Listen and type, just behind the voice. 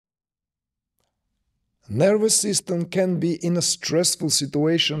nervous system can be in a stressful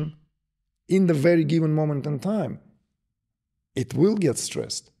situation in the very given moment in time. It will get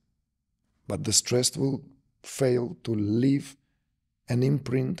stressed, but the stress will fail to leave an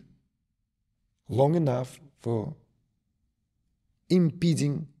imprint long enough for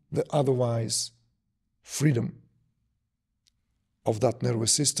impeding the otherwise freedom of that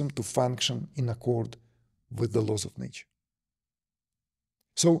nervous system to function in accord with the laws of nature.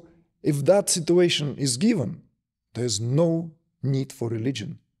 So, if that situation is given, there's no need for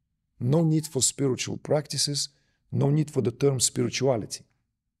religion, no need for spiritual practices, no need for the term spirituality,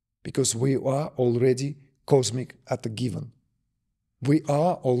 because we are already cosmic at a given. We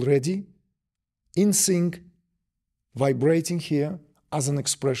are already in sync, vibrating here as an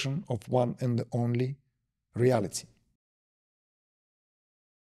expression of one and the only reality.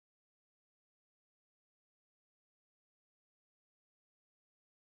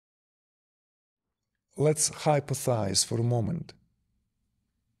 Let's hypothesize for a moment.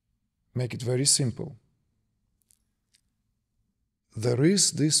 Make it very simple. There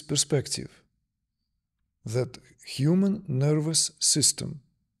is this perspective that human nervous system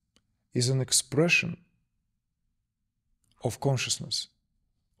is an expression of consciousness.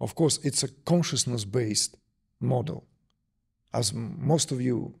 Of course, it's a consciousness-based model. As most of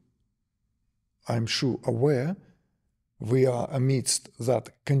you, I'm sure, aware, we are amidst that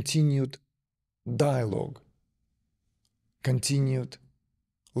continued dialogue, continued,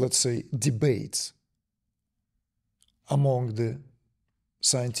 let's say, debates among the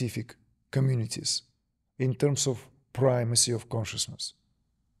scientific communities in terms of primacy of consciousness,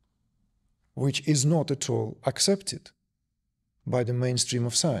 which is not at all accepted by the mainstream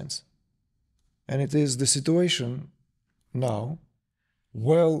of science. And it is the situation now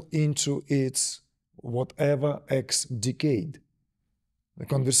well into its whatever X decade. The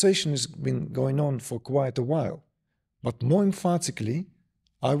conversation has been going on for quite a while, but more emphatically,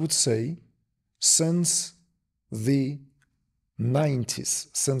 I would say, since the 90s,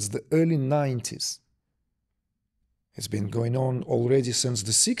 since the early 90s. It's been going on already since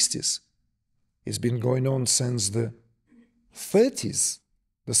the 60s. It's been going on since the 30s.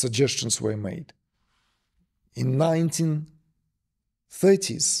 The suggestions were made. In 1930s,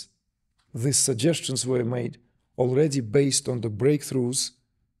 these suggestions were made already based on the breakthroughs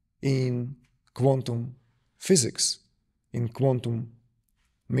in quantum physics, in quantum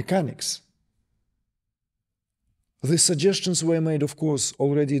mechanics. These suggestions were made, of course,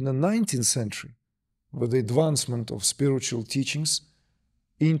 already in the 19th century with the advancement of spiritual teachings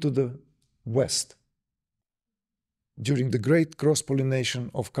into the West during the great cross-pollination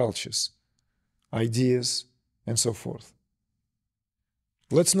of cultures, ideas, and so forth.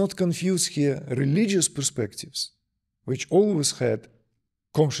 Let's not confuse here religious perspectives, which always had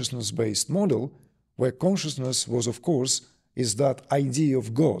consciousness-based model, where consciousness was, of course, is that idea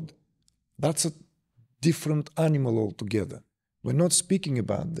of God. That's a different animal altogether. We're not speaking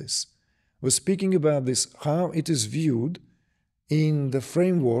about this. We're speaking about this, how it is viewed in the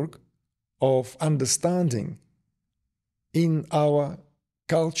framework of understanding in our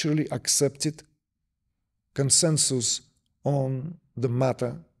culturally accepted consensus on the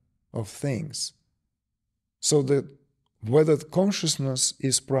matter of things. So that whether consciousness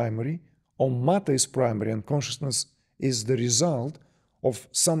is primary or matter is primary and consciousness is the result of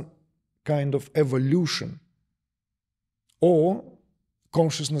some kind of evolution, or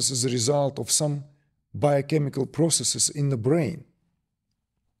consciousness is a result of some biochemical processes in the brain,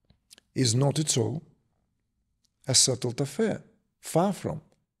 is not at all a settled affair. Far from.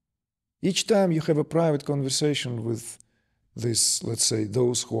 Each time you have a private conversation with this, let's say,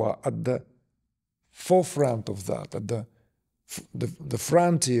 those who are at the forefront of that, at the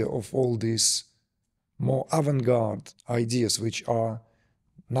frontier of all these more avant-garde ideas, which are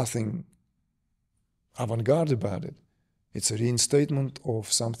nothing avant-garde about it. It's a reinstatement of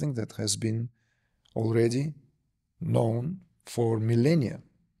something that has been already known for millennia.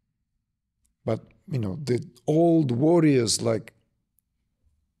 But, you know, the old warriors like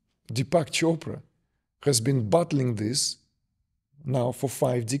Deepak Chopra has been battling this now for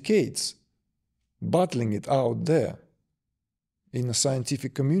 5 decades, battling it out there in a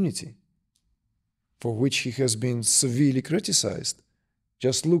scientific community, for which he has been severely criticized.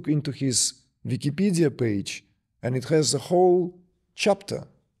 Just look into his Wikipedia page, and it has a whole chapter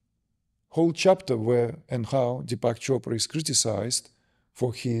where and how Deepak Chopra is criticized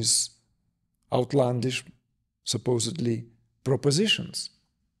for his outlandish, supposedly, propositions.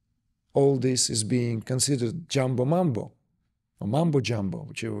 All this is being considered jumbo-mambo, or mambo-jumbo,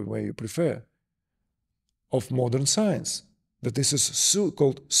 whichever way you prefer, of modern science, that this is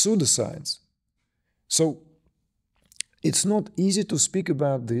called pseudoscience. So it's not easy to speak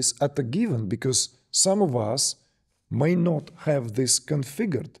about this at a given, because some of us may not have this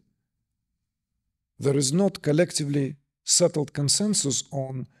configured. There is not collectively settled consensus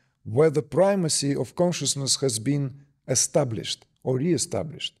on whether primacy of consciousness has been established or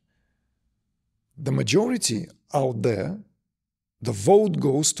re-established. The majority out there, the vote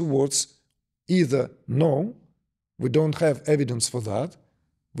goes towards either no, we don't have evidence for that,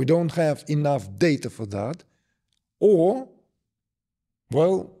 we don't have enough data for that, or,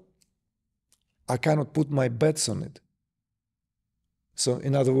 well, I cannot put my bets on it. So,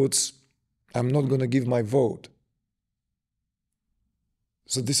 in other words, I'm not going to give my vote.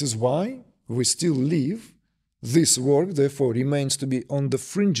 So this is why we still live. This work, therefore, remains to be on the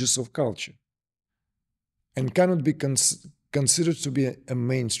fringes of culture and cannot be considered to be a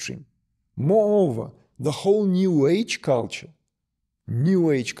mainstream. Moreover, the whole New Age culture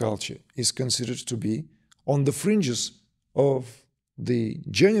is considered to be on the fringes of the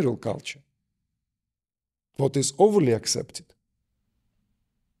general culture, what is overly accepted.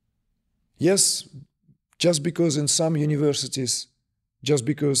 Yes, just because in some universities, just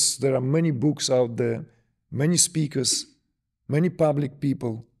because there are many books out there, many speakers, many public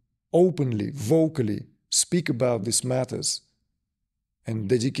people openly, vocally speak about these matters and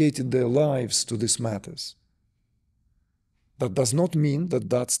dedicated their lives to these matters, that does not mean that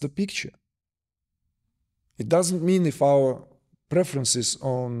that's the picture. It doesn't mean if our preferences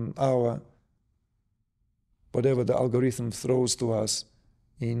on our, whatever the algorithm throws to us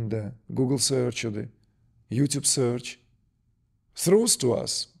in the Google search or the YouTube search, throws to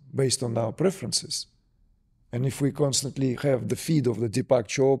us based on our preferences. And if we constantly have the feed of the Deepak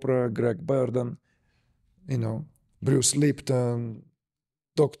Chopra, Greg Burden, Bruce Lipton,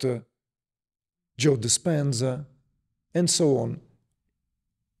 Dr. Joe Dispenza, and so on,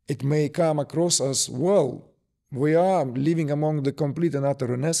 it may come across as, well, we are living among the complete and utter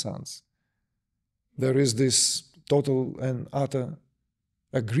renaissance. There is this total and utter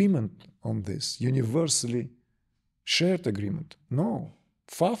agreement on this, universally shared agreement. No,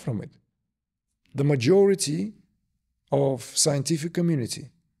 far from it. The majority of scientific community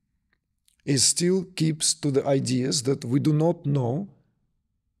still keeps to the ideas that we do not know,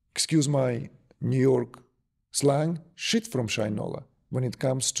 excuse my New York slang, shit from Shinola when it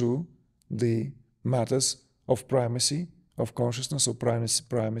comes to the matters of primacy of consciousness or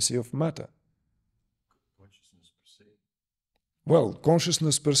primacy of matter. Consciousness per se. Well,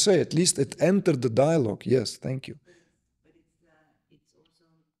 consciousness per se, at least it entered the dialogue. Yes, thank you. But it's also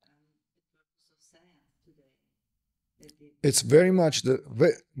the purpose of science today. It's very much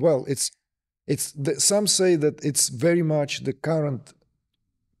some say that it's very much the current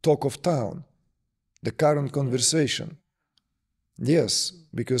talk of town, the current conversation. Yes,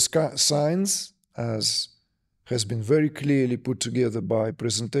 because science, as has been very clearly put together by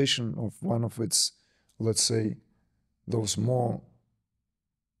presentation of one of its, let's say, those more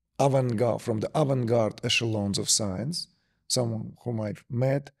avant-garde, from the avant-garde echelons of science, someone whom I've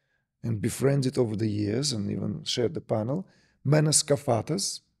met and befriended over the years and even shared the panel, Menas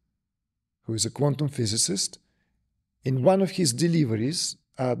Kafatas, who is a quantum physicist. In one of his deliveries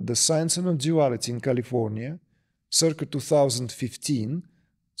at the Science and Duality in California, circa 2015,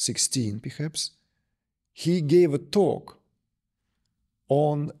 16 perhaps, he gave a talk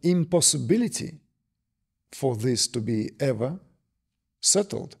on impossibility for this to be ever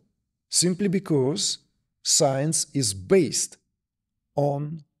settled, simply because science is based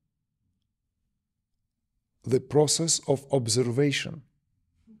on the process of observation.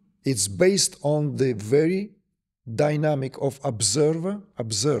 It's based on the very dynamic of observer,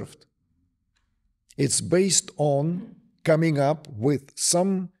 observed. It's based on coming up with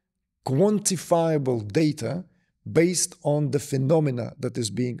some quantifiable data based on the phenomena that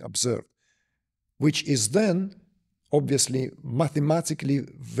is being observed, which is then obviously mathematically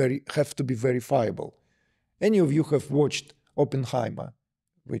have to be verifiable. Any of you have watched Oppenheimer,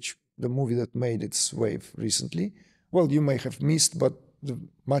 which the movie that made its wave recently? Well, you may have missed, but the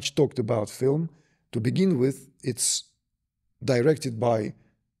much talked about film. To begin with, it's directed by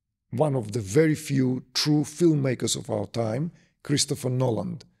one of the very few true filmmakers of our time, Christopher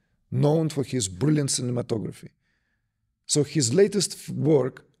Nolan, known for his brilliant cinematography. So his latest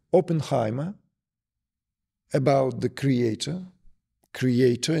work, Oppenheimer, about the creator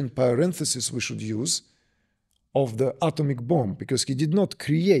in parentheses we should use, of the atomic bomb, because he did not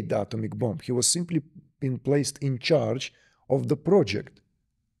create the atomic bomb. He was simply been placed in charge of the project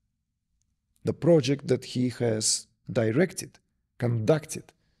that he has directed,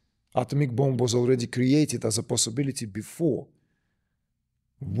 conducted. Atomic bomb was already created as a possibility before,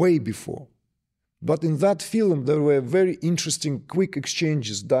 way before. But in that film, there were very interesting, quick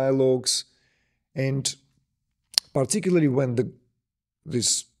exchanges, dialogues, and particularly when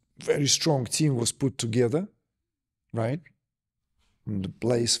this very strong team was put together, right? In the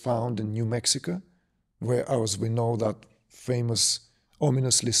place found in New Mexico, where, as we know, that famous,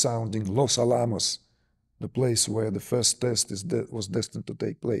 ominously sounding Los Alamos, the place where the first test was destined to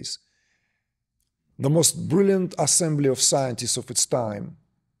take place. The most brilliant assembly of scientists of its time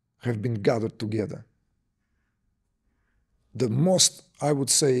have been gathered together. The most, I would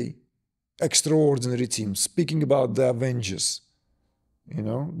say, extraordinary team, speaking about the Avengers. You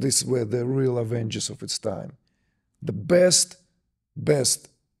know, these were the real Avengers of its time. The best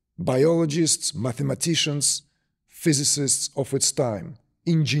biologists, mathematicians, physicists of its time,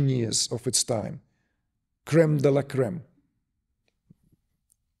 engineers of its time, creme de la creme.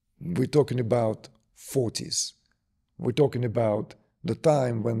 We're talking about 40s. We're talking about the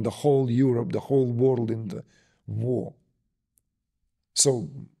time when the whole Europe, the whole world in the war. So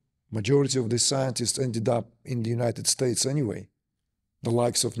majority of these scientists ended up in the United States anyway, the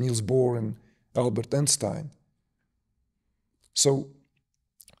likes of Niels Bohr and Albert Einstein. So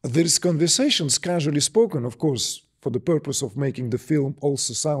there's conversations casually spoken, of course, for the purpose of making the film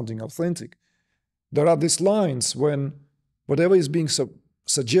also sounding authentic. There are these lines when whatever is being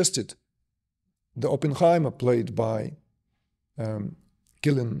suggested, the Oppenheimer played by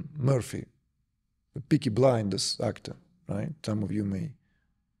Cillian Murphy, the Peaky Blinders actor, right? Some of you may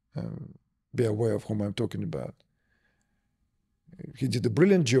be aware of whom I'm talking about. He did a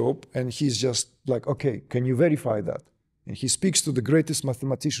brilliant job, and he's just like, okay, can you verify that? And he speaks to the greatest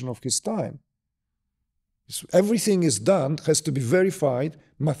mathematician of his time. So everything is done, has to be verified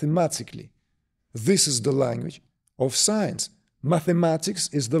mathematically. This is the language of science. Mathematics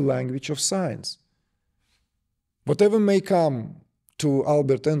is the language of science. Whatever may come to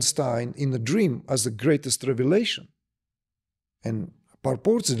Albert Einstein in a dream as the greatest revelation, and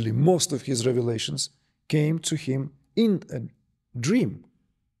purportedly most of his revelations came to him in a dream.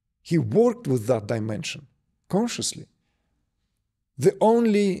 He worked with that dimension consciously. The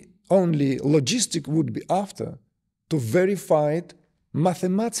only logistic would be after to verify it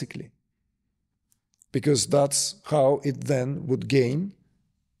mathematically, because that's how it then would gain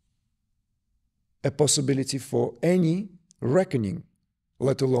a possibility for any reckoning,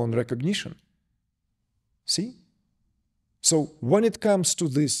 let alone recognition. See? So when it comes to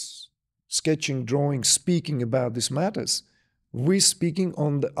this sketching, drawing, speaking about these matters, we're speaking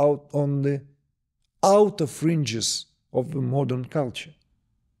on the outer fringes of the modern culture.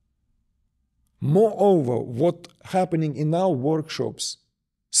 Moreover, what's happening in our workshops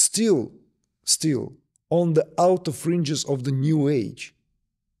still on the outer fringes of the New Age.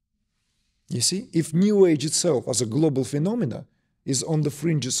 You see, if New Age itself as a global phenomena is on the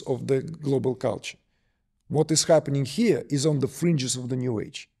fringes of the global culture, what is happening here is on the fringes of the New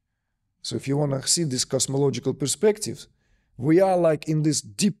Age. So if you want to see this cosmological perspective, we are like in this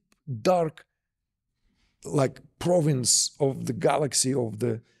deep, dark, like province of the galaxy of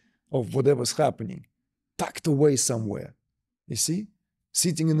whatever's happening, tucked away somewhere. You see,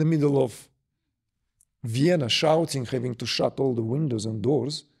 sitting in the middle of Vienna, shouting, having to shut all the windows and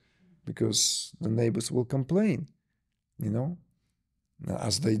doors because the neighbors will complain, you know,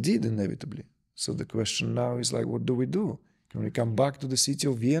 as they did inevitably. So the question now is like, what do we do? Can we come back to the city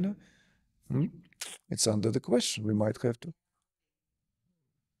of Vienna? It's under the question. We might have to.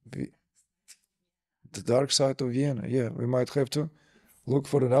 The dark side of Vienna, yeah. We might have to look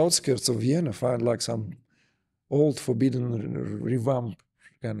for the outskirts of Vienna, find like some old forbidden revamp,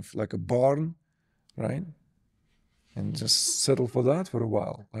 kind of like a barn, right? And just settle for that for a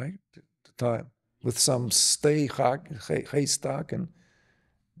while, right? The time. With some haystack and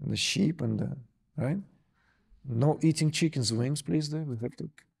the sheep and the, right? No eating chicken's wings, please, there. We have to,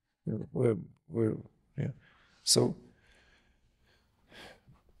 yeah.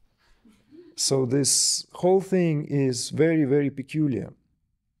 So this whole thing is very, very peculiar.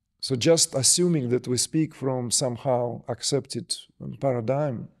 So just assuming that we speak from somehow accepted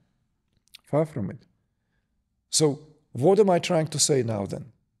paradigm, far from it. So what am I trying to say now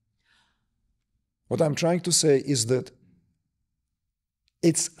then? What I'm trying to say is that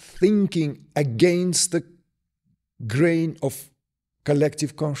it's thinking against the grain of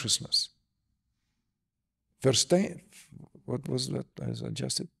collective consciousness. Verstehen? What was that I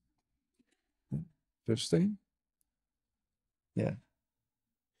suggested? Verstehen? Yeah.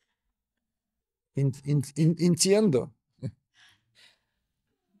 Entiendo.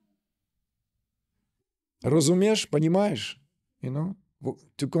 Разумеешь, понимаешь? You know?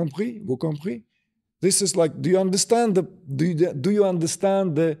 Tu compris? Vous compris? This is like, do you understand the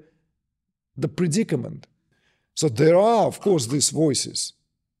the predicament. So there are, of course, these voices.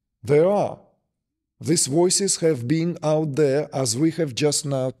 There are. These voices have been out there, as we have just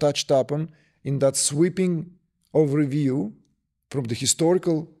now touched upon in that sweeping overview from the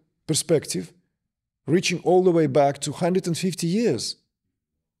historical perspective, reaching all the way back to 150 years.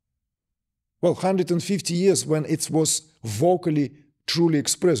 Well, 150 years when it was vocally truly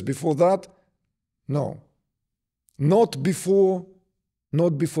expressed. Before that, no. Not before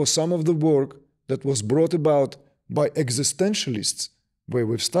some of the work that was brought about by existentialists, where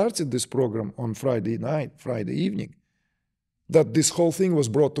we've started this program on Friday night, Friday evening, that this whole thing was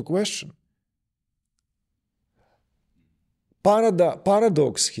brought to question.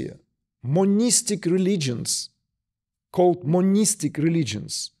 Paradox here. Monistic religions, called monistic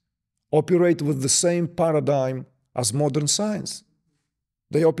religions, operate with the same paradigm as modern science.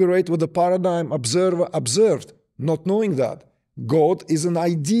 They operate with the paradigm observer observed, not knowing that God is an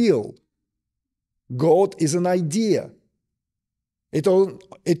ideal. God is an idea.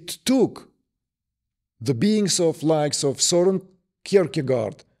 It took the beings of likes of Søren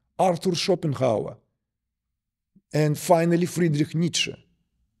Kierkegaard, Arthur Schopenhauer, and finally Friedrich Nietzsche,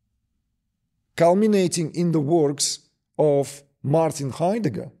 culminating in the works of Martin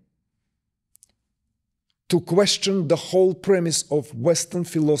Heidegger, to question the whole premise of Western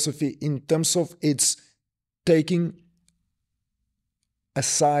philosophy in terms of its taking a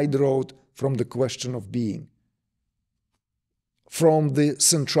side road from the question of being, from the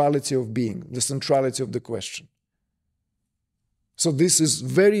centrality of being, the centrality of the question. So this is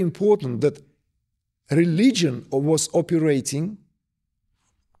very important, that religion was operating,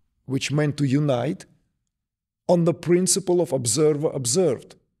 which meant to unite, on the principle of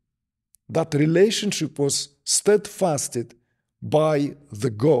observer-observed. That relationship was steadfasted by the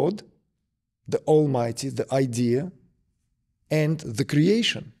God, the Almighty, the idea, and the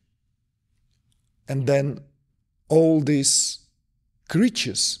creation. And then all these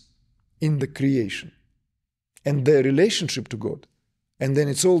creatures in the creation and their relationship to God. And then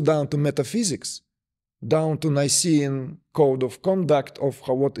it's all down to metaphysics, down to Nicene code of conduct of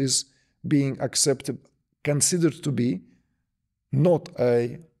what is being accepted, considered to be not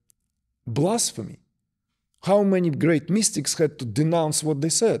a blasphemy. How many great mystics had to denounce what they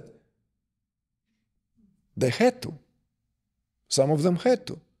said? They had to. Some of them had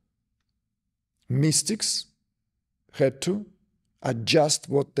to. Mystics had to adjust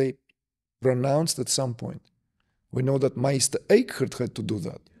what they pronounced at some point. We know that Meister Eckhart had to do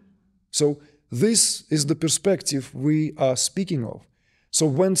that. So this is the perspective we are speaking of. So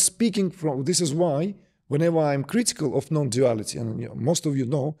when speaking from, this is why whenever I'm critical of non-duality, and most of you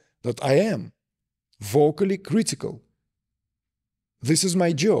know that I am vocally critical, this is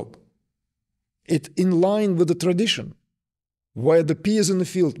my job. It in line with the tradition, where the peers in the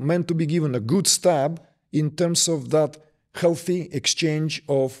field meant to be given a good stab in terms of that healthy exchange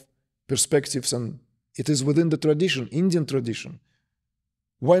of perspectives, and it is within the tradition, Indian tradition,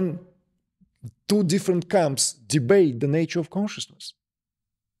 when two different camps debate the nature of consciousness.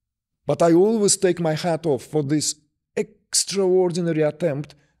 But I always take my hat off for this extraordinary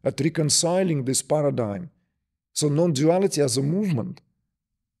attempt at reconciling this paradigm. So non-duality as a movement,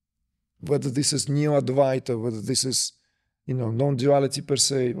 whether this is Neo-Advaita, whether this is non-duality per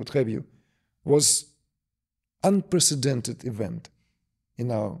se, what have you, was unprecedented event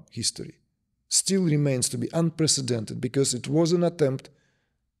in our history. Still remains to be unprecedented because it was an attempt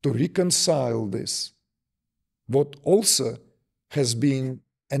to reconcile this. What also has been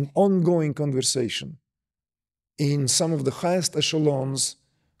an ongoing conversation in some of the highest echelons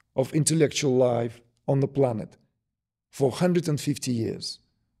of intellectual life on the planet for 150 years.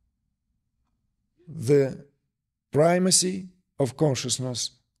 The primacy of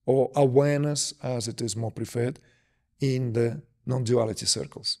consciousness, or awareness as it is more preferred, in the non-duality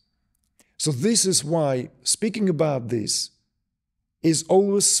circles. So this is why speaking about this is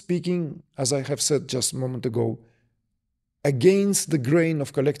always speaking, as I have said just a moment ago, against the grain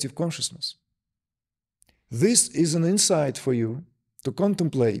of collective consciousness. This is an insight for you to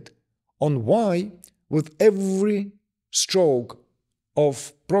contemplate on why, with every stroke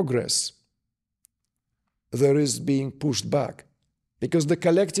of progress, there is being pushed back. Because the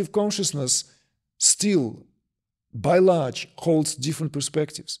collective consciousness still, by large, holds different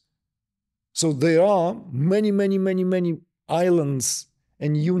perspectives. So there are many islands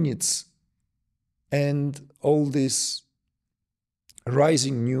and units and all this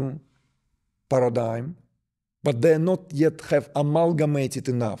rising new paradigm, but they not yet have amalgamated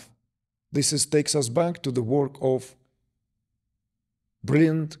enough. This takes us back to the work of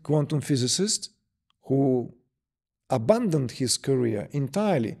brilliant quantum physicist who abandoned his career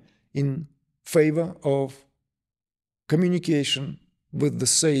entirely in favor of communication with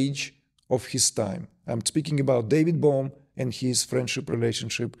the sage of his time. I'm speaking about David Bohm and his friendship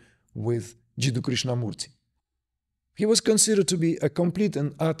relationship with Jiddu Krishnamurti. He was considered to be a complete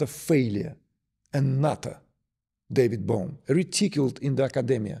and utter failure, and nutter, David Bohm, ridiculed in the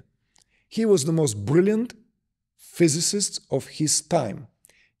academia. He was the most brilliant physicist of his time.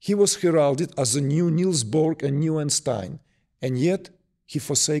 He was heralded as a new Niels Bohr and new Einstein, and yet he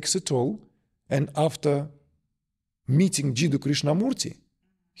forsakes it all, and after meeting Jiddu Krishnamurti,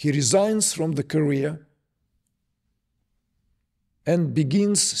 he resigns from the career and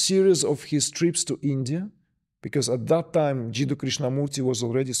begins a series of his trips to India, because at that time Jiddu Krishnamurti was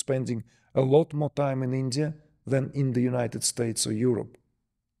already spending a lot more time in India than in the United States or Europe.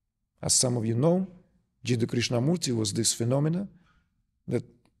 As some of you know, Jiddu Krishnamurti was this phenomena that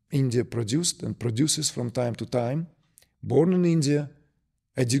India produced and produces from time to time, born in India,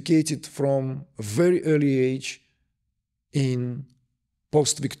 educated from a very early age in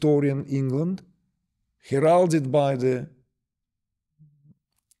post-Victorian England, heralded by the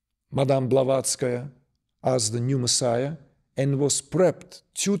Madame Blavatskaya as the new Messiah, and was prepped,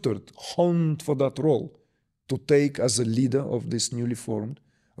 tutored, honed for that role to take as a leader of this newly formed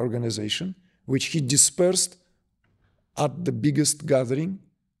organization, which he dispersed at the biggest gathering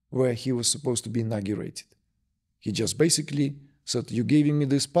where he was supposed to be inaugurated. He just basically said, "You're giving me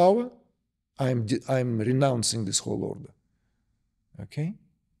this power, I'm renouncing this whole order." Okay?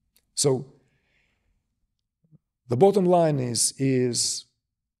 So the bottom line is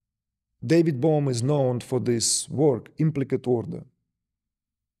David Bohm is known for this work, Implicate Order,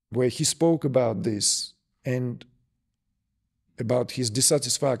 where he spoke about this and about his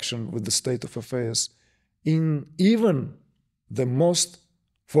dissatisfaction with the state of affairs in even the most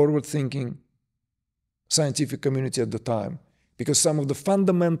forward-thinking scientific community at the time, because some of the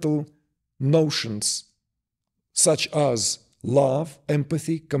fundamental notions, such as love,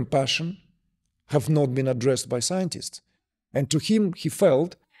 empathy, compassion, have not been addressed by scientists. And to him, he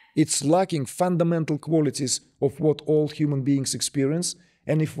felt it's lacking fundamental qualities of what all human beings experience,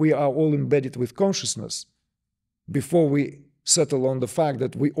 and if we are all embedded with consciousness, before we settle on the fact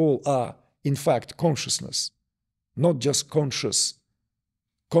that we all are, in fact, consciousness, not just consciousness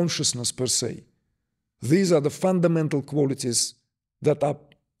per se. These are the fundamental qualities that are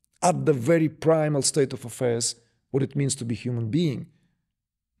at the very primal state of affairs, what it means to be human being.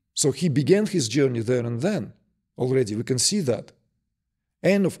 So he began his journey there and then already. We can see that.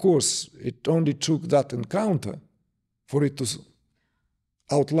 And of course, it only took that encounter for it to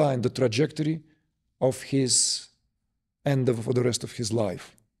outline the trajectory of his endeavor for the rest of his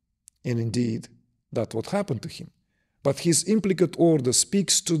life. And indeed, that's what happened to him. But his implicate order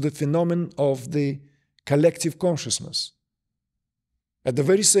speaks to the phenomenon of the collective consciousness. At the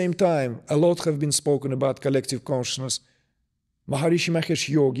very same time, a lot have been spoken about collective consciousness. Maharishi Mahesh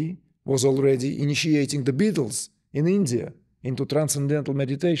Yogi was already initiating the Beatles in India into transcendental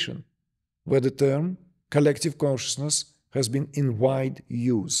meditation, where the term collective consciousness has been in wide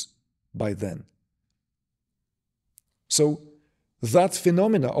use by then. So that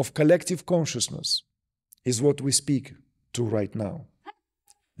phenomena of collective consciousness is what we speak to right now.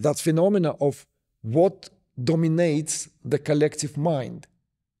 That phenomena of what dominates the collective mind.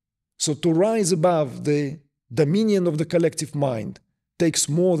 So to rise above the dominion of the collective mind takes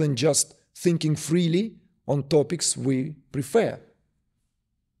more than just thinking freely on topics we prefer.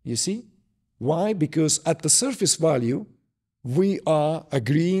 You see? Why? Because at the surface value, we are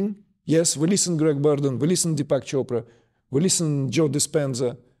agreeing, yes, we listen to Greg Burden, we listen to Deepak Chopra, we listen to Joe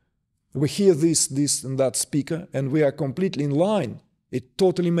Dispenza, we hear this and that speaker, and we are completely in line. It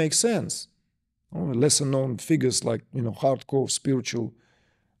totally makes sense. Lesser known figures like, hardcore spiritual,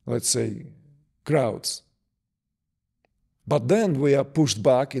 let's say, crowds. But then we are pushed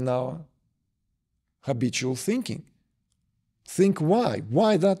back in our habitual thinking. Think why?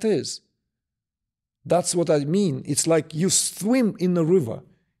 Why that is? That's what I mean. It's like you swim in a river.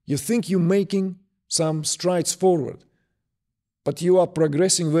 You think you're making some strides forward, but you are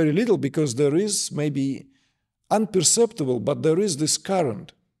progressing very little because there is maybe imperceptible, but there is this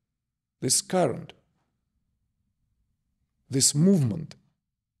current, this movement.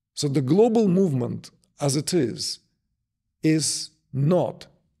 So the global movement as it is not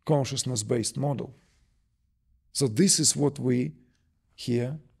consciousness-based model. So this is what we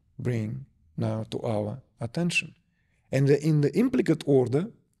here bring now to our attention. And in the implicate order,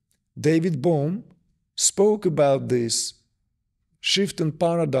 David Bohm spoke about this shift in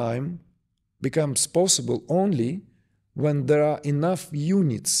paradigm becomes possible only when there are enough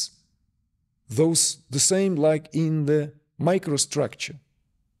units, those the same like in the microstructure.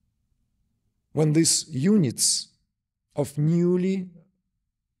 when these units of newly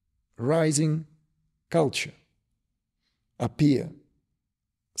rising culture appear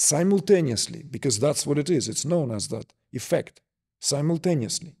simultaneously, because that's what it is, it's known as that effect,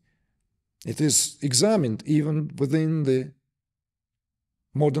 simultaneously. It is examined even within the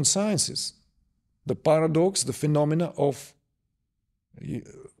modern sciences. The paradox, the phenomena of,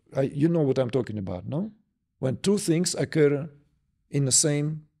 you know what I'm talking about, no? When two things occur in the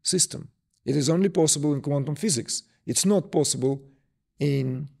same system. It is only possible in quantum physics. It's not possible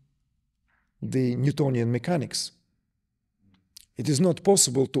in the Newtonian mechanics. It is not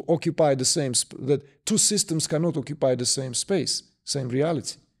possible to occupy the same, that two systems cannot occupy the same space, same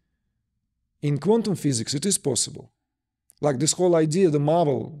reality. In quantum physics, it is possible. Like this whole idea, the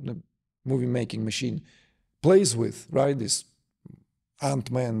Marvel, the movie-making machine, plays with, right? This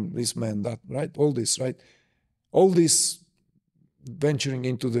Ant-Man, this man, that, right? All this, right? All this venturing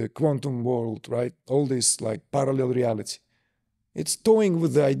into the quantum world, right? All this like parallel reality. It's toying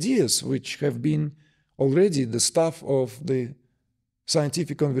with the ideas which have been already the stuff of the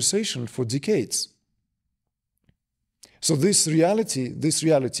scientific conversation for decades. So this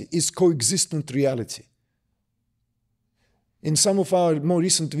reality is coexistent reality. In some of our more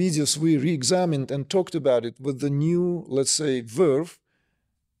recent videos, we re-examined and talked about it with the new, let's say, verve,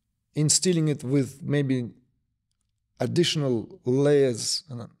 instilling it with maybe additional layers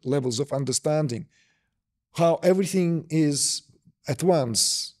and levels of understanding, how everything is at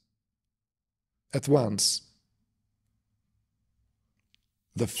once.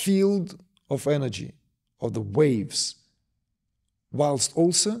 The field of energy, or the waves, whilst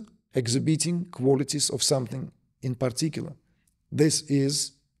also exhibiting qualities of something in particular. This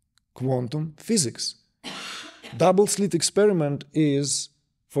is quantum physics. Double slit experiment is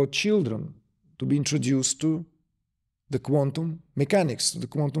for children to be introduced to the quantum mechanics, the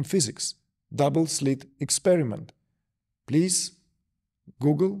quantum physics. Double slit experiment. Please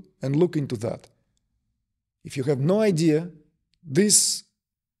Google and look into that. If you have no idea, this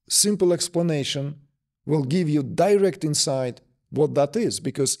simple explanation will give you direct insight what that is,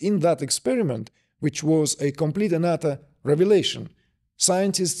 because in that experiment, which was a complete and utter revelation,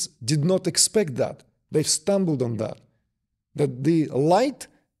 scientists did not expect that. They stumbled on that. That the light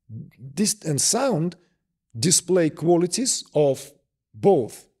and sound display qualities of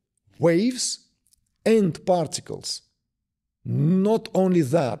both waves and particles. Not only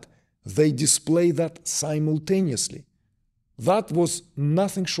that, they display that simultaneously. That was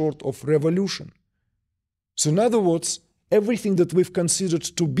nothing short of revolution. So in other words, everything that we've considered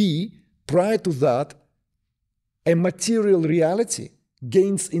to be, prior to that, a material reality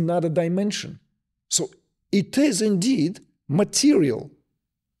gains another dimension. So it is indeed material,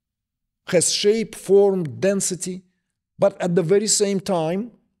 has shape, form, density, but at the very same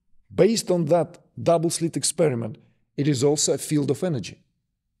time, based on that double slit experiment, it is also a field of energy.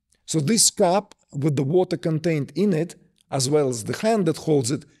 So this cup with the water contained in it, as well as the hand that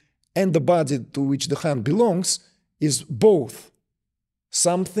holds it and the body to which the hand belongs, is both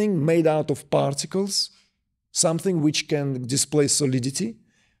something made out of particles, something which can display solidity,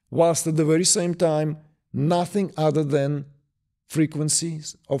 whilst at the very same time, nothing other than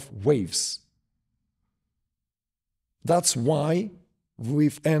frequencies of waves. That's why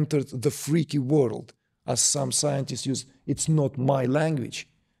we've entered the freaky world, as some scientists use. It's not my language.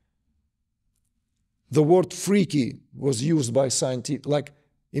 The word freaky was used by scientists, like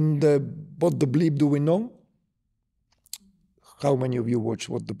in the What the Bleep Do We Know? How many of you watch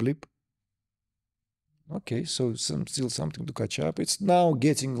What the Bleep? Okay, so still something to catch up. It's now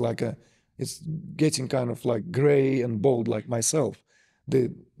getting it's getting kind of like gray and bold like myself,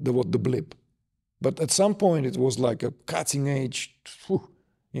 the What the Bleep. But at some point it was like a cutting edge,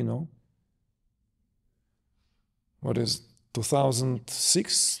 you know. What is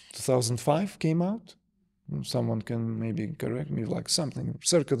 2006, 2005 came out? Someone can maybe correct me, like something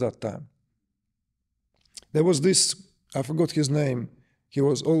circa that time. There was this, I forgot his name, he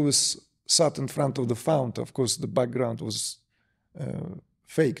was always sat in front of the fountain. Of course, the background was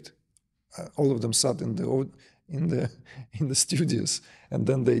faked. All of them sat in the studios, and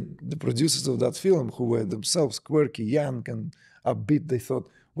then the producers of that film, who were themselves quirky, young, and upbeat, they thought,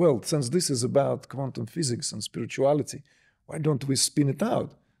 well, since this is about quantum physics and spirituality, why don't we spin it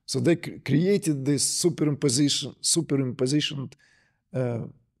out? So they created this superimpositioned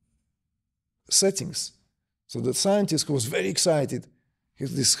settings. So the scientist, who was very excited, he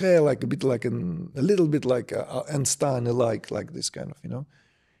had this hair like a little bit like Einstein-alike, like this kind of, you know.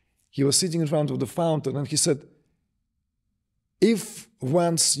 He was sitting in front of the fountain and he said, if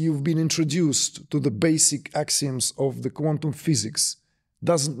once you've been introduced to the basic axioms of the quantum physics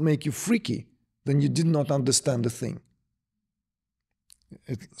doesn't make you freaky, then you did not understand the thing.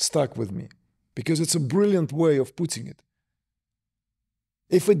 It stuck with me because it's a brilliant way of putting it.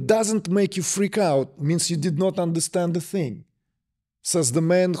 If it doesn't make you freak out, means you did not understand the thing, says the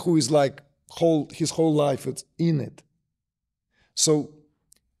man who is like his whole life is in it. So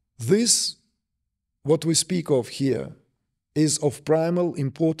this, what we speak of here, is of primal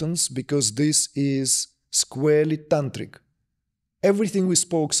importance because this is squarely tantric. Everything we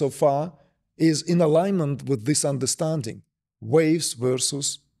spoke so far is in alignment with this understanding, waves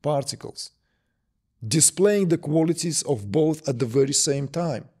versus particles, displaying the qualities of both at the very same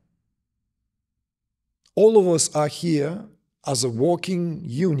time. All of us are here as a walking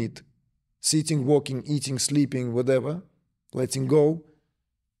unit, sitting, walking, eating, sleeping, whatever, letting go.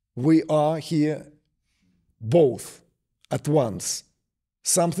 We are here both at once.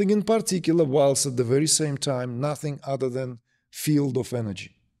 Something in particular, whilst at the very same time, nothing other than field of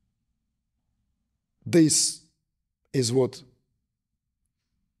energy. This is what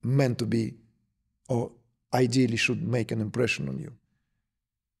meant to be, or ideally should make an impression on you.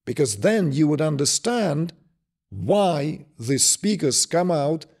 Because then you would understand why these speakers come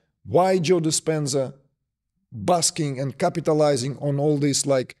out, why Joe Dispenza basking and capitalizing on all this,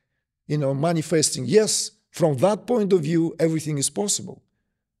 like, manifesting. Yes, from that point of view, everything is possible.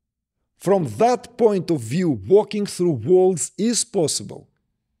 From that point of view, walking through walls is possible.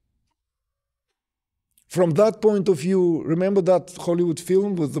 From that point of view, remember that Hollywood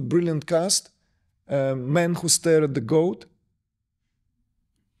film with the brilliant cast, Men Who Stare at the Goat?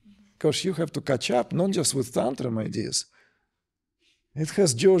 Because you have to catch up, not just with Tantra, my dears. It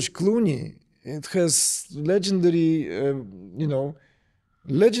has George Clooney. It has legendary,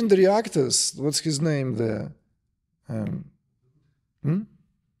 legendary actors. What's his name there?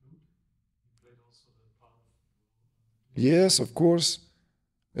 Yes, of course.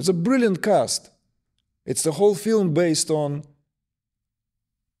 It's a brilliant cast. It's the whole film based on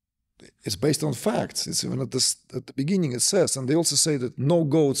facts. It's even at the beginning it says, and they also say that no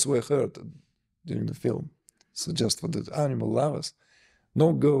goats were hurt during the film. So just for the animal lovers,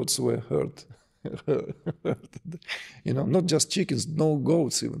 no goats were hurt. Not just chickens, no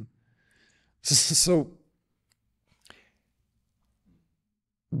goats even. So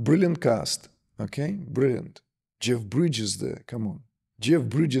brilliant cast, okay, brilliant. Jeff Bridges there, come on. Jeff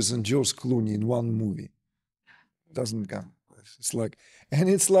Bridges and George Clooney in one movie. Doesn't come. It's like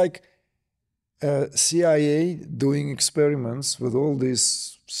CIA doing experiments with all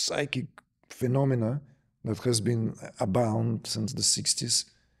these psychic phenomena that has been abound since the 60s,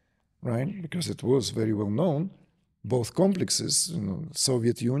 right? Because it was very well known. Both complexes,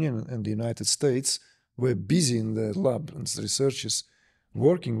 Soviet Union and the United States, were busy in the lab and researchers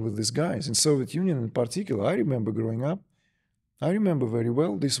working with these guys. In Soviet Union in particular, I remember growing up, I remember very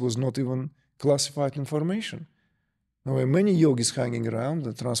well, this was not even classified information. There were many yogis hanging around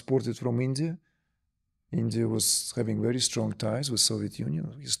that transported from India. India was having very strong ties with Soviet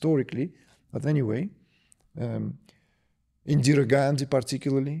Union historically, but anyway, Indira Gandhi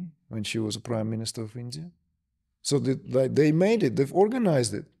particularly, when she was a Prime Minister of India. So they made it, they've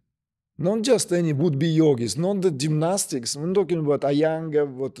organized it. Not just any would-be yogis, not the gymnastics. I'm talking about Ayanga,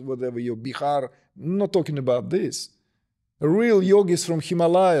 whatever, Bihar. I'm not talking about this. Real yogis from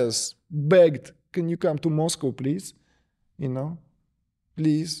Himalayas begged, can you come to Moscow, please?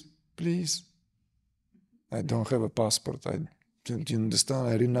 Please. I don't have a passport. Do you understand?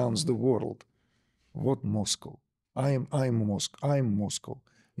 I renounce the world. What Moscow? I'm Moscow. I'm Moscow.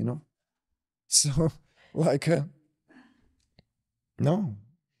 So, no.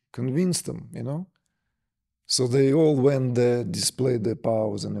 Convinced them, So they all went there, displayed their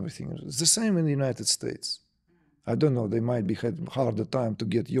powers and everything. It's the same in the United States. I don't know, they might be had harder time to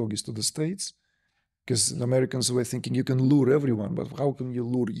get yogis to the States because the Americans were thinking you can lure everyone, but how can you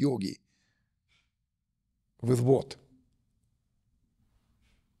lure yogi? With what?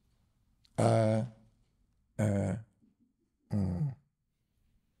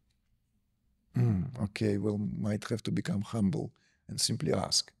 Okay, well, might have to become humble and simply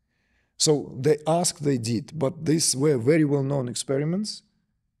ask. So they asked, they did, but these were very well-known experiments.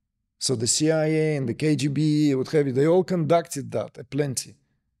 So the CIA and the KGB, what have you, they all conducted that, aplenty.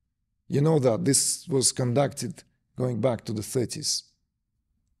 You know that this was conducted going back to the 30s.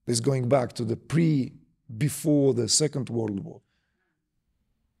 This going back to the before the Second World War.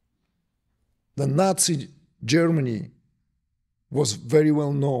 The Nazi Germany was very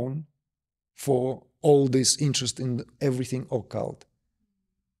well known for all this interest in everything occult.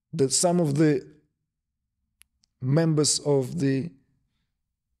 That some of the members of the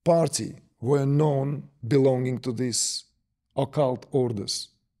party were known belonging to these occult orders.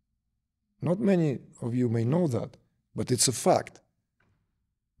 Not many of you may know that, but it's a fact.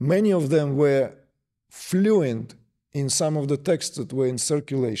 Many of them were fluent in some of the texts that were in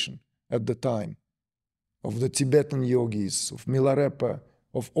circulation at the time, of the Tibetan yogis, of Milarepa,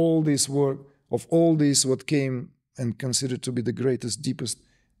 of all this work, of all this what came and considered to be the greatest, deepest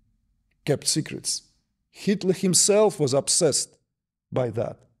kept secrets. Hitler himself was obsessed by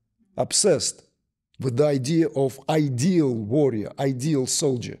that, obsessed with the idea of ideal warrior, ideal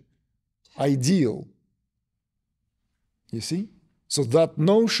soldier, ideal. You see? So that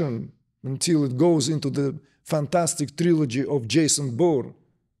notion, until it goes into the fantastic trilogy of Jason Bourne,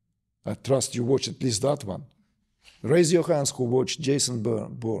 I trust you watch at least that one. Raise your hands who watched Jason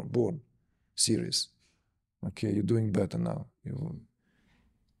Bourne series. Okay, you're doing better now.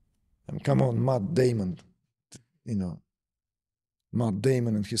 And come on, Matt Damon, Matt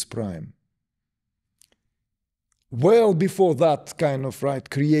Damon in his prime. Well before that kind of, right,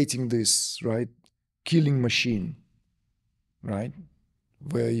 creating this, right, killing machine, right,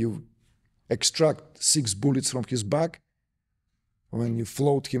 where you extract 6 bullets from his back when you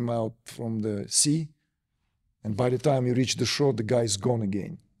float him out from the sea, and by the time you reach the shore, the guy is gone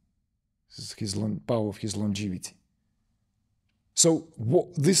again. This is his power of his longevity. So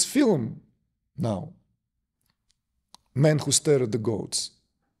this film now, Men Who Stare at the Goats,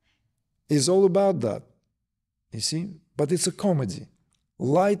 is all about that, you see? But it's a comedy,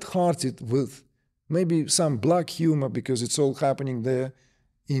 light-hearted with maybe some black humor because it's all happening there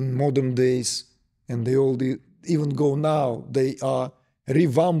in modern days, and they all even go now, they are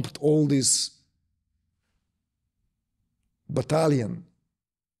revamped all this battalion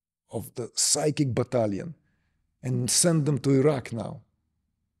of the psychic battalion and send them to Iraq now,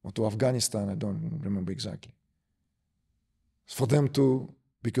 or to Afghanistan, I don't remember exactly. For them to,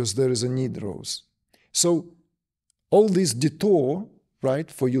 because there is a need rose. So all this detour,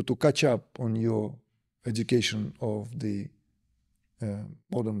 right, for you to catch up on your education of the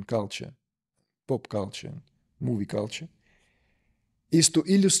modern culture, pop culture, movie culture, is to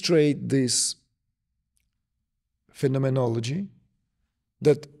illustrate this phenomenology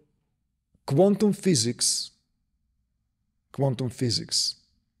that quantum physics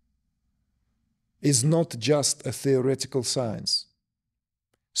is not just a theoretical science.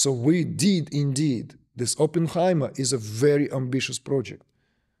 So we did indeed, this Oppenheimer is a very ambitious project.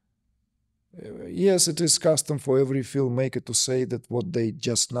 Yes, it is custom for every filmmaker to say that what they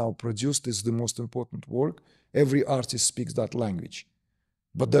just now produced is the most important work. Every artist speaks that language.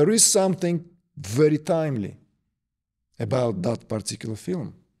 But there is something very timely about that particular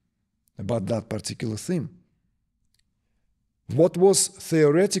film, about that particular theme. What was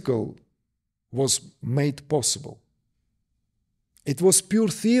theoretical was made possible. It was pure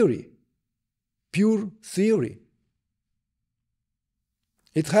theory, pure theory.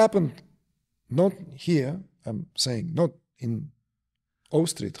 It happened not here, I'm saying, not in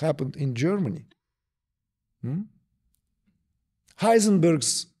Austria, it happened in Germany.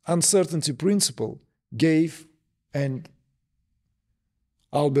 Heisenberg's uncertainty principle gave, and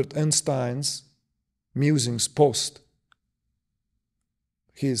Albert Einstein's musings post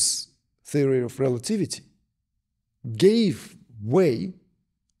his theory of relativity gave way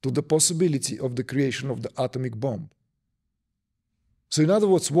to the possibility of the creation of the atomic bomb. So in other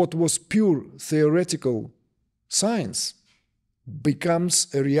words, what was pure theoretical science becomes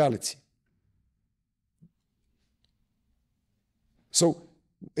a reality. So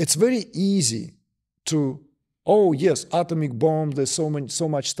it's very easy to, oh yes, atomic bomb, there's so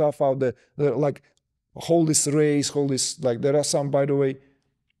much stuff out there, like whole this race, whole this, like there are some, by the way,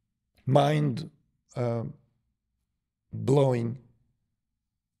 mind blowing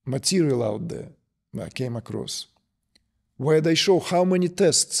material out there I came across, where they show how many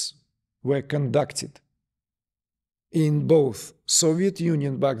tests were conducted in both Soviet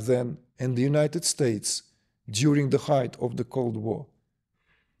Union back then and the United States during the height of the Cold War.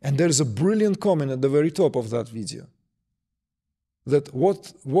 And there's a brilliant comment at the very top of that video, that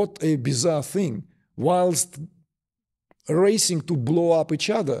what a bizarre thing, whilst racing to blow up each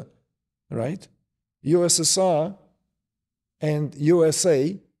other, right? USSR and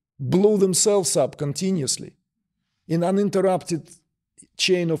USA blew themselves up continuously in uninterrupted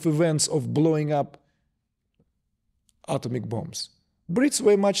chain of events of blowing up atomic bombs. Brits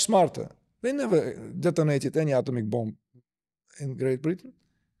were much smarter. They never detonated any atomic bomb in Great Britain.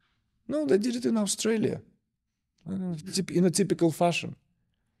 No, they did it in Australia in a typical fashion.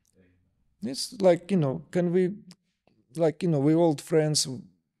 It's like, can we, like, we're old friends.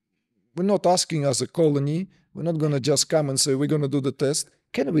 We're not asking as a colony. We're not going to just come and say, we're going to do the test.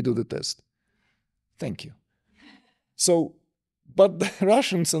 Can we do the test? Thank you. So But the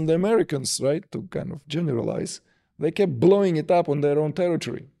Russians and the Americans, right, to kind of generalize, they kept blowing it up on their own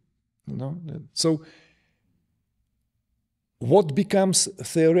territory. You know? So what becomes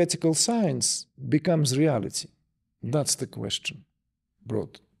theoretical science becomes reality. That's the question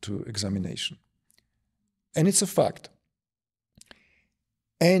brought to examination. And it's a fact.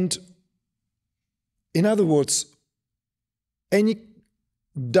 And in other words, any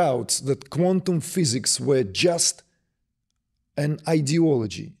doubts that quantum physics were just an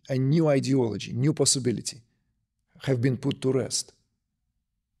ideology, a new possibility, have been put to rest.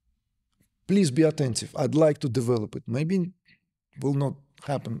 Please be attentive. I'd like to develop it. Maybe it will not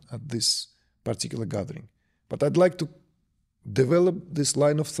happen at this particular gathering, but I'd like to develop this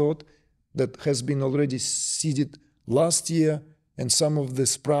line of thought that has been already seeded last year, and some of the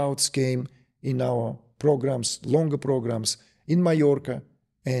sprouts came in our programs, longer programs in Mallorca,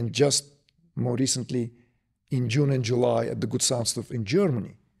 and just more recently in June and July at the Good Soundstuff in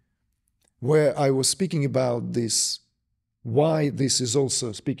Germany, where I was speaking about this, why this is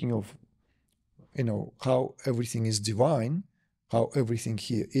also speaking of, you know, how everything is divine, how everything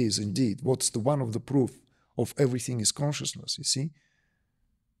here is indeed. What's the one of the proof of everything is consciousness, you see?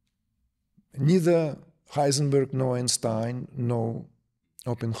 Neither Heisenberg, nor Einstein, nor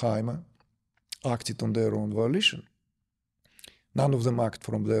Oppenheimer acted on their own volition. None of them act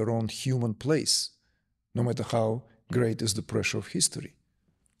from their own human place, no matter how great is the pressure of history.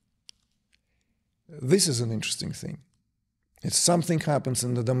 This is an interesting thing. It's something happens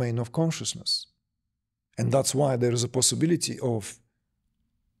in the domain of consciousness. And that's why there is a possibility of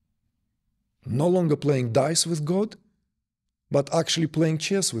no longer playing dice with God, but actually playing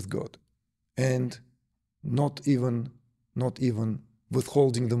chess with God, and not even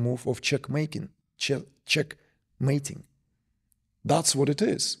withholding the move of checkmating. That's what it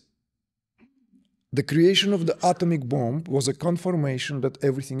is. The creation of the atomic bomb was a confirmation that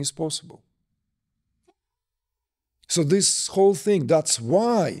everything is possible. So this whole thing, that's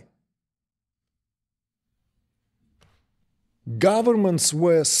why governments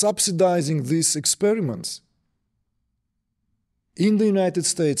were subsidizing these experiments in the United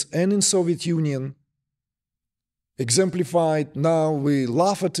States and in Soviet Union, exemplified. Now we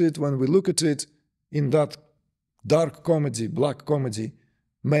laugh at it when we look at it in that dark comedy, black comedy,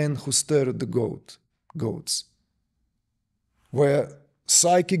 Man Who Stared at the Goats, where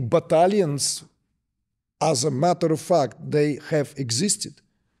psychic battalions, as a matter of fact, they have existed.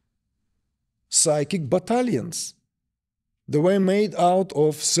 Psychic battalions. They were made out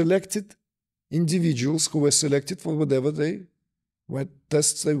of selected individuals who were selected for whatever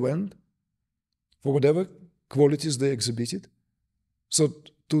tests they went, for whatever qualities they exhibited. So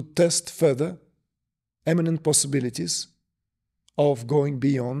to test further eminent possibilities of going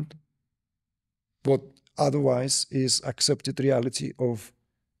beyond what otherwise is accepted reality of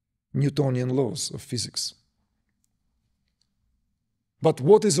Newtonian laws of physics. But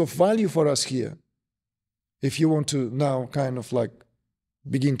what is of value for us here, if you want to now kind of like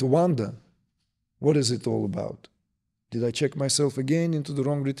begin to wonder, what is it all about? Did I check myself again into the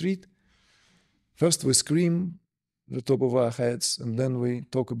wrong retreat? First we scream at the top of our heads, and then we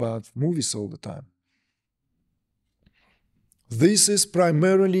talk about movies all the time. This is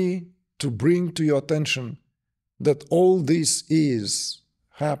primarily to bring to your attention that all this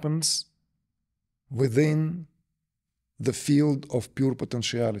happens within the field of pure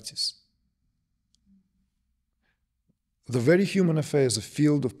potentialities. The very human affair is a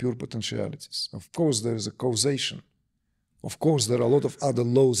field of pure potentialities. Of course, there is a causation. Of course, there are a lot of other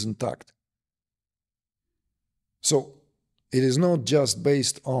laws intact. So it is not just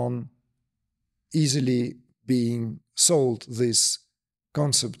based on easily being sold this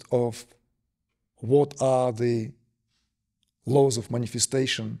concept of what are the laws of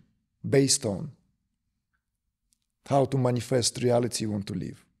manifestation based on, how to manifest reality you want to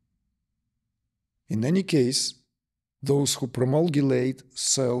live. In any case, those who promulgate,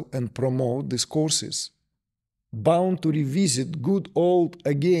 sell, and promote these courses, bound to revisit good old,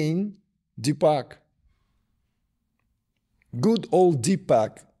 again, Deepak. Good old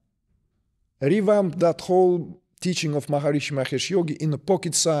Deepak revamped that whole teaching of Maharishi Mahesh Yogi in a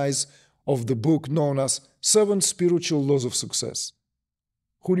pocket size of the book known as 7 Spiritual Laws of Success.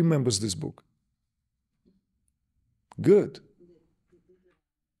 Who remembers this book? Good.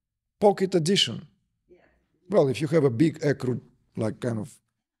 Pocket edition. Well, if you have a big Ecru, like kind of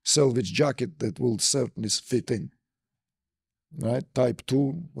selvage jacket, that will certainly fit in, right? Type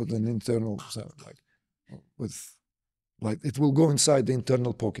 2 with an internal, like it will go inside the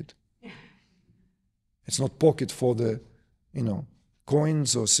internal pocket. It's not pocket for the,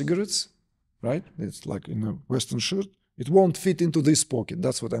 coins or cigarettes, right? It's like in a Western shirt, It won't fit into this pocket.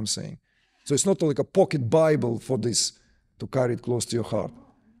 That's what I'm saying. So it's not like a pocket Bible for this, to carry it close to your heart.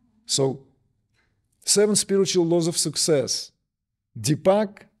 So 7 spiritual laws of success.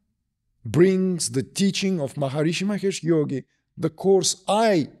 Deepak brings the teaching of Maharishi Mahesh Yogi, the course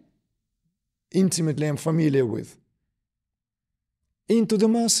I intimately am familiar with, into the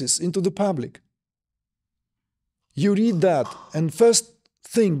masses, into the public. You read that, and first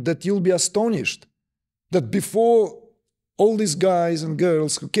thing that you'll be astonished that before all these guys and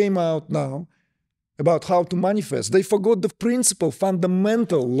girls who came out now about how to manifest, they forgot the principal,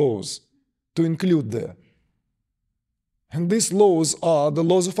 fundamental laws to include there. And these laws are the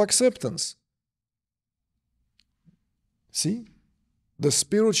laws of acceptance. See? The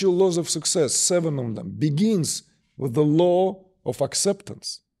spiritual laws of success, 7 of them, begins with the law of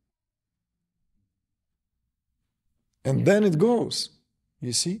acceptance. And then it goes,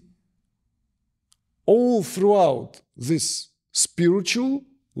 you see? All throughout these spiritual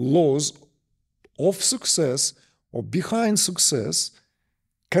laws of success or behind success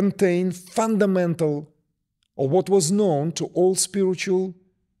contain fundamental, or what was known to all spiritual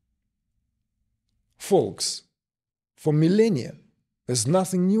folks for millennia. There's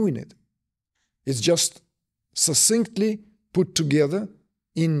nothing new in it. It's just succinctly put together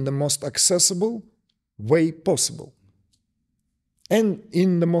in the most accessible way possible and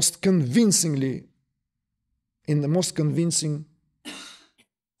in the most convincing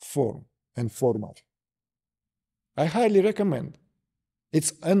form and format. I highly recommend.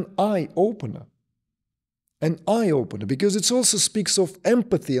 It's an eye-opener. An eye-opener, because it also speaks of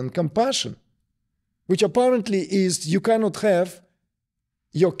empathy and compassion, which apparently is you cannot have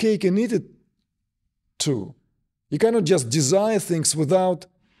your cake and eat it too. You cannot just desire things without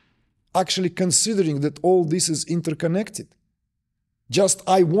actually considering that all this is interconnected. Just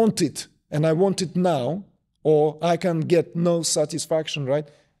I want it, and I want it now, or I can get no satisfaction, right?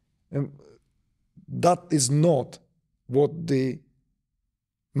 And that is not what the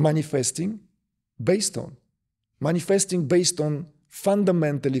manifesting based on. Manifesting based on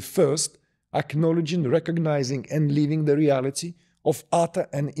fundamentally first acknowledging, recognizing, and living the reality of utter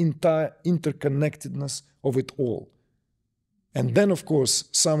and entire interconnectedness of it all. And then, of course,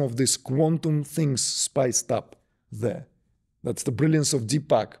 some of these quantum things spiced up there. That's the brilliance of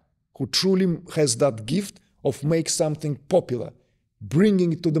Deepak, who truly has that gift of make something popular,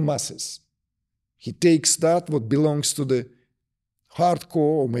 bringing it to the masses. He takes that, what belongs to the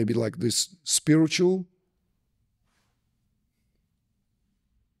hardcore, or maybe like this spiritual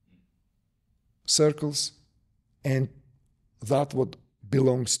circles, and that what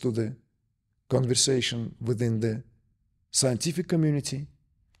belongs to the conversation within the scientific community,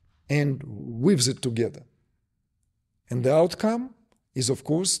 and weaves it together. And the outcome is, of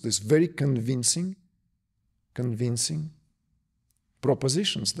course, this very convincing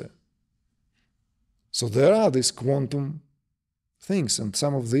propositions there. So there are these quantum things, and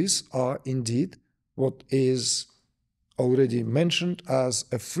some of these are indeed what is already mentioned as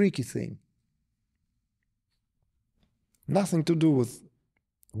a freaky thing. Nothing to do with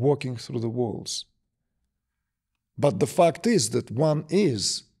walking through the walls. But the fact is that one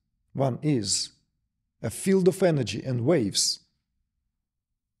is a field of energy and waves,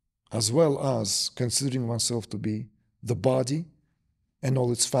 as well as considering oneself to be the body and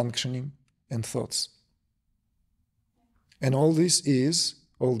all its functioning and thoughts. And all this is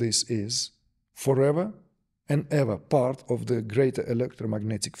forever and ever part of the greater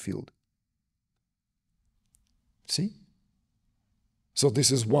electromagnetic field. See? So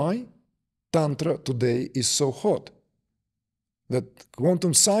this is why Tantra today is so hot. That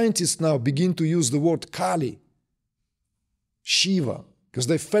quantum scientists now begin to use the word Kali, Shiva, because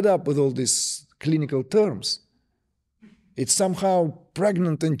they're fed up with all these clinical terms. It's somehow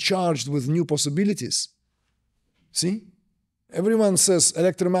pregnant and charged with new possibilities. See? Everyone says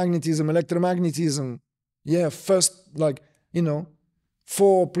electromagnetism. Yeah, first,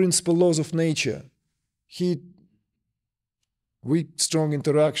 4 principal laws of nature. Heat, weak, strong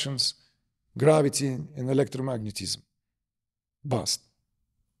interactions, gravity, and electromagnetism. Bust.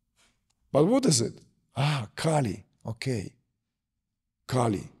 But what is it? Kali. Okay.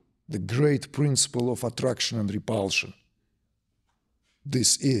 Kali, the great principle of attraction and repulsion.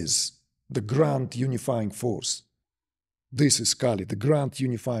 This is the grand unifying force. This is Kali, the grand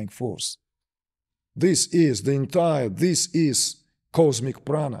unifying force. This is cosmic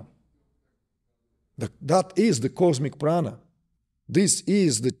prana. That is the cosmic prana. This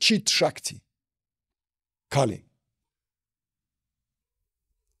is the Chit Shakti, Kali.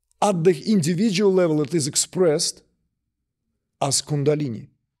 At the individual level, it is expressed as Kundalini.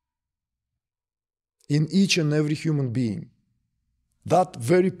 in each and every human being. That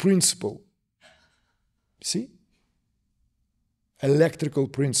very principle, see? Electrical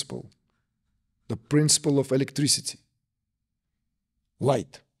principle, the principle of electricity,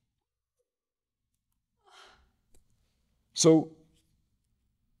 light. So,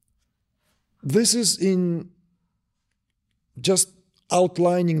 this is in just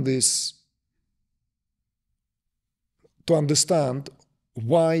outlining this to understand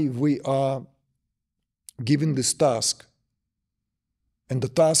why we are given this task. And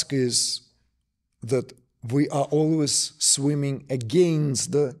the task is that we are always swimming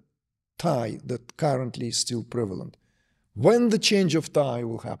against the tide that currently is still prevalent. When the change of tide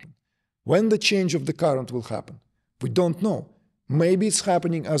will happen, when the change of the current will happen, we don't know. Maybe it's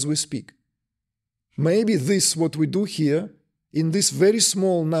happening as we speak. Maybe this, what we do here, in these very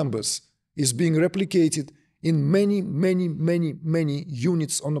small numbers, is being replicated in many, many, many, many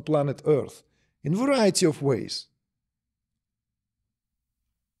units on the planet Earth, in a variety of ways.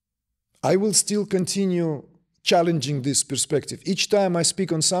 I will still continue challenging this perspective. Each time I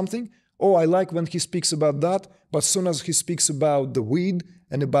speak on something, oh, I like when he speaks about that, but as soon as he speaks about the weed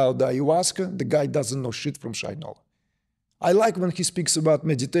and about the ayahuasca, the guy doesn't know shit from shinola. I like when he speaks about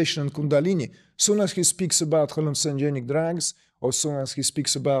meditation and kundalini. As soon as he speaks about hallucinogenic drugs, or as soon as he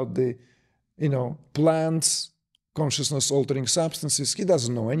speaks about the, plants, consciousness-altering substances, he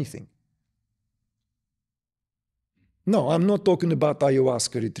doesn't know anything. No, I'm not talking about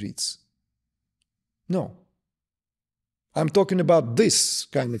ayahuasca retreats. No. I'm talking about this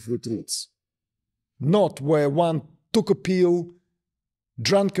kind of retreats. Not where one took a pill,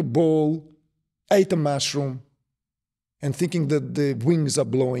 drank a bowl, ate a mushroom, and thinking that the wings are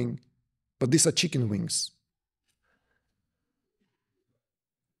blowing, but these are chicken wings.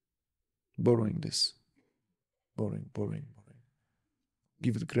 Borrowing this. Borrowing.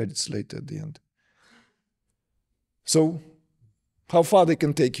 Give the credits later at the end. So, how far they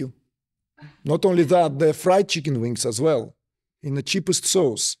can take you? Not only that, they're fried chicken wings as well, in the cheapest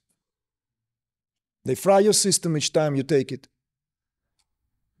sauce. They fry your system each time you take it.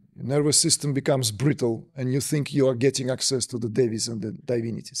 Your nervous system becomes brittle, and you think you are getting access to the devis and the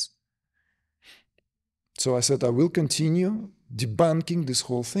divinities. So I said, I will continue debunking this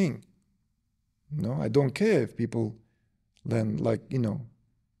whole thing. I don't care if people then,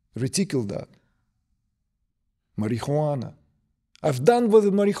 ridicule that. Marijuana. I've done with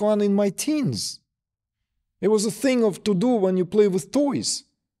the marijuana in my teens. It was a thing to do when you play with toys.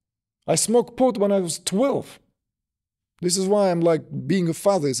 I smoked pot when I was 12. This is why I'm being a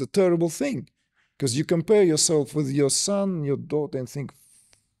father is a terrible thing. Because you compare yourself with your son, your daughter, and think,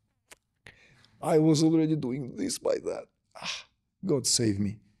 I was already doing this by that. God save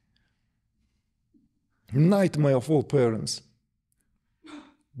me. Nightmare of all parents.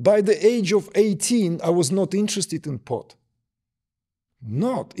 By the age of 18, I was not interested in pot.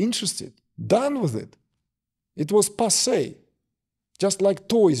 Not interested. Done with it. It was passé. Just like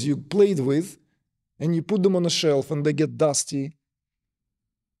toys you played with, and you put them on a shelf and they get dusty.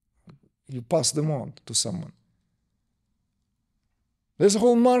 You pass them on to someone. There's a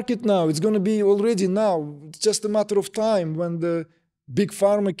whole market now. It's going to be already now. It's just a matter of time when the big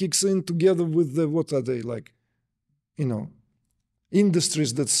pharma kicks in together with the, what are they,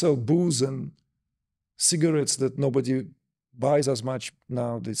 industries that sell booze and cigarettes that nobody buys as much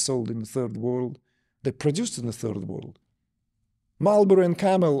now. They sold in the third world. They produced in the third world. Marlboro and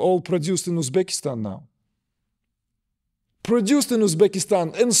Camel all produced in Uzbekistan now. Produced in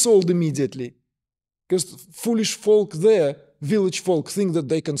Uzbekistan and sold immediately. Because foolish folk there, village folk, think that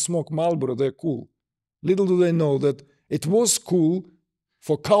they can smoke Marlboro, they're cool. Little do they know that it was cool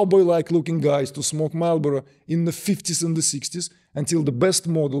for cowboy-like looking guys to smoke Marlboro in the 50s and the 60s until the best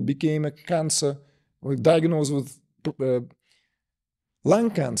model became a cancer or diagnosed with lung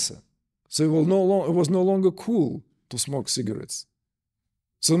cancer. So it was no longer cool to smoke cigarettes.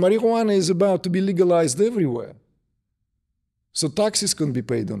 So marijuana is about to be legalized everywhere. So taxes can be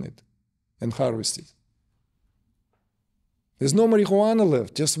paid on it and harvested. There's no marijuana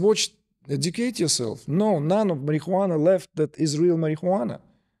left. Just watch, educate yourself. No, none of marijuana left that is real marijuana.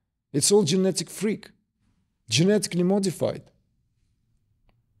 It's all genetic freak, genetically modified.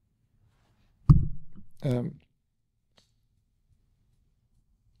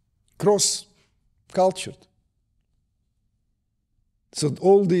 Cross-cultured. So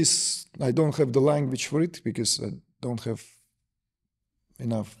all this, I don't have the language for it because I don't have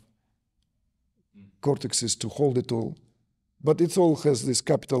enough cortexes to hold it all. But it all has these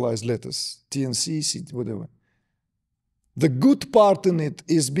capitalized letters, TNC, C, whatever. The good part in it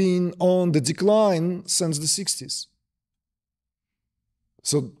is being on the decline since the 60s.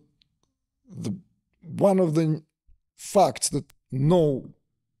 So the one of the facts that no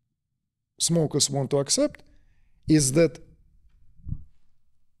smokers want to accept is that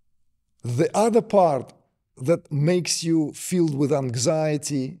the other part that makes you filled with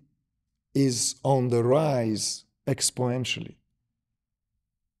anxiety is on the rise exponentially.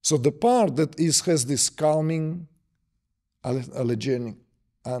 So the part that has this calming, analgenic,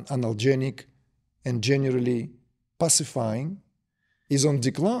 and generally pacifying is on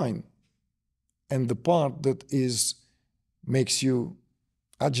decline. And the part that makes you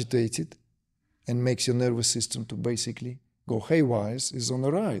agitated and makes your nervous system to basically go haywire is on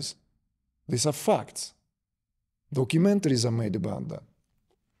the rise. These are facts. Documentaries are made about that.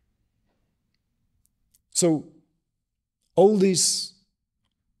 So all this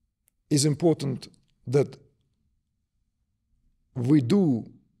is important, that we do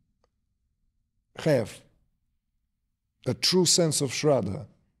have a true sense of Shraddha,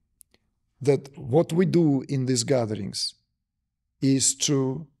 that what we do in these gatherings is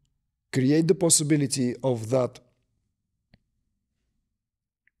to create the possibility of that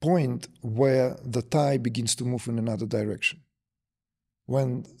point where the tide begins to move in another direction,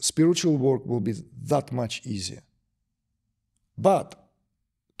 when spiritual work will be that much easier. But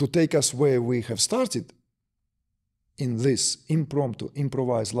to take us where we have started in this impromptu,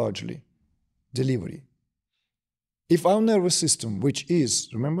 improvised largely delivery, if our nervous system, which is,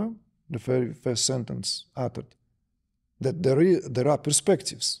 remember the very first sentence uttered, that there are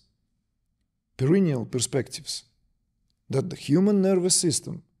perspectives, perennial perspectives, that the human nervous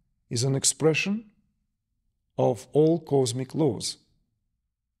system is an expression of all cosmic laws.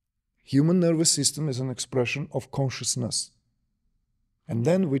 Human nervous system is an expression of consciousness. And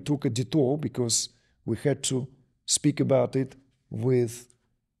then we took a detour because we had to speak about it with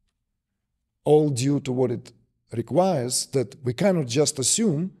all due to what it requires, that we cannot just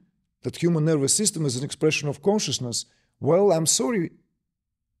assume that human nervous system is an expression of consciousness. Well, I'm sorry,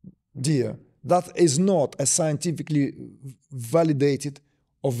 dear, that is not a scientifically validated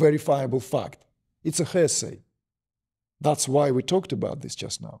or verifiable fact. It's a hearsay. That's why we talked about this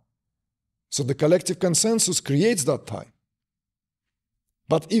just now. So the collective consensus creates that tie.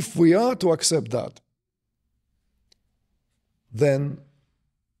 But if we are to accept that, then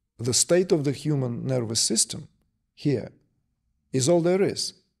the state of the human nervous system here is all there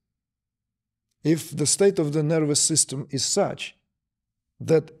is. If the state of the nervous system is such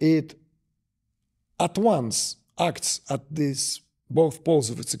that it at once acts at these both poles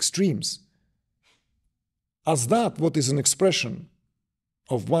of its extremes, as that what is an expression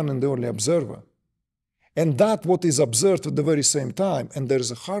of one and the only observer, and that what is observed at the very same time, and there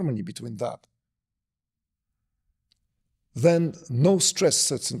is a harmony between that, then no stress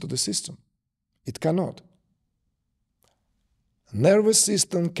sets into the system. It cannot. Nervous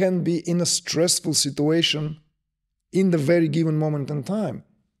system can be in a stressful situation in the very given moment in time.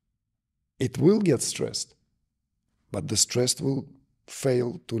 It will get stressed, but the stress will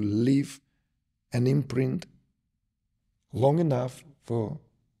fail to leave an imprint long enough for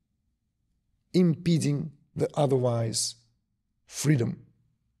impeding the otherwise freedom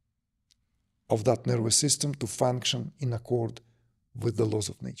of that nervous system to function in accord with the laws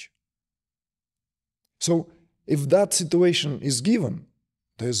of nature. So if that situation is given,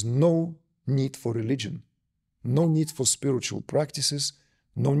 there's no need for religion, no need for spiritual practices,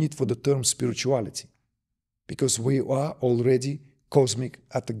 no need for the term spirituality, because we are already cosmic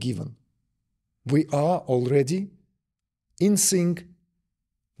at a given. We are already in sync,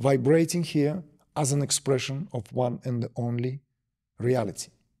 vibrating here as an expression of one and the only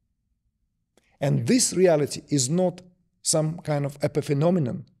reality. And this reality is not some kind of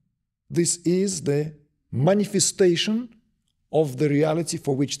epiphenomenon. This is the manifestation of the reality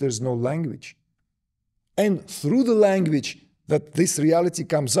for which there is no language. And through the language that this reality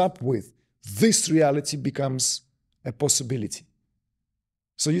comes up with, this reality becomes a possibility.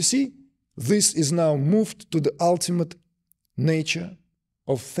 So you see, this is now moved to the ultimate nature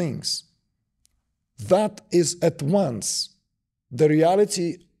of things. That is at once the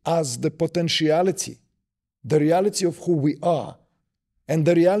reality as the potentiality, the reality of who we are, and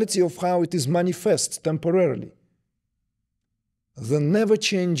the reality of how it is manifest temporarily. The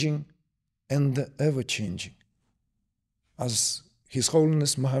never-changing and the ever-changing. As His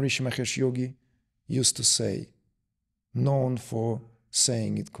Holiness Maharishi Mahesh Yogi used to say, known for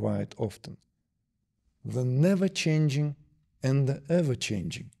saying it quite often, the never-changing and the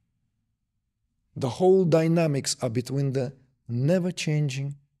ever-changing. The whole dynamics are between the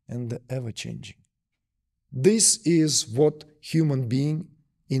never-changing and the ever-changing. This is what human being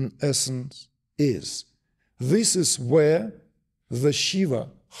in essence is. This is where the Shiva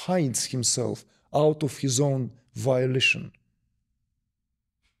hides himself out of his own volition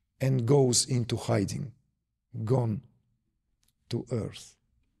and goes into hiding, gone to earth.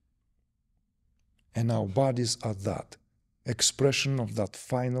 And our bodies are that expression of that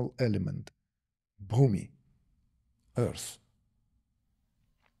final element, bhumi, earth.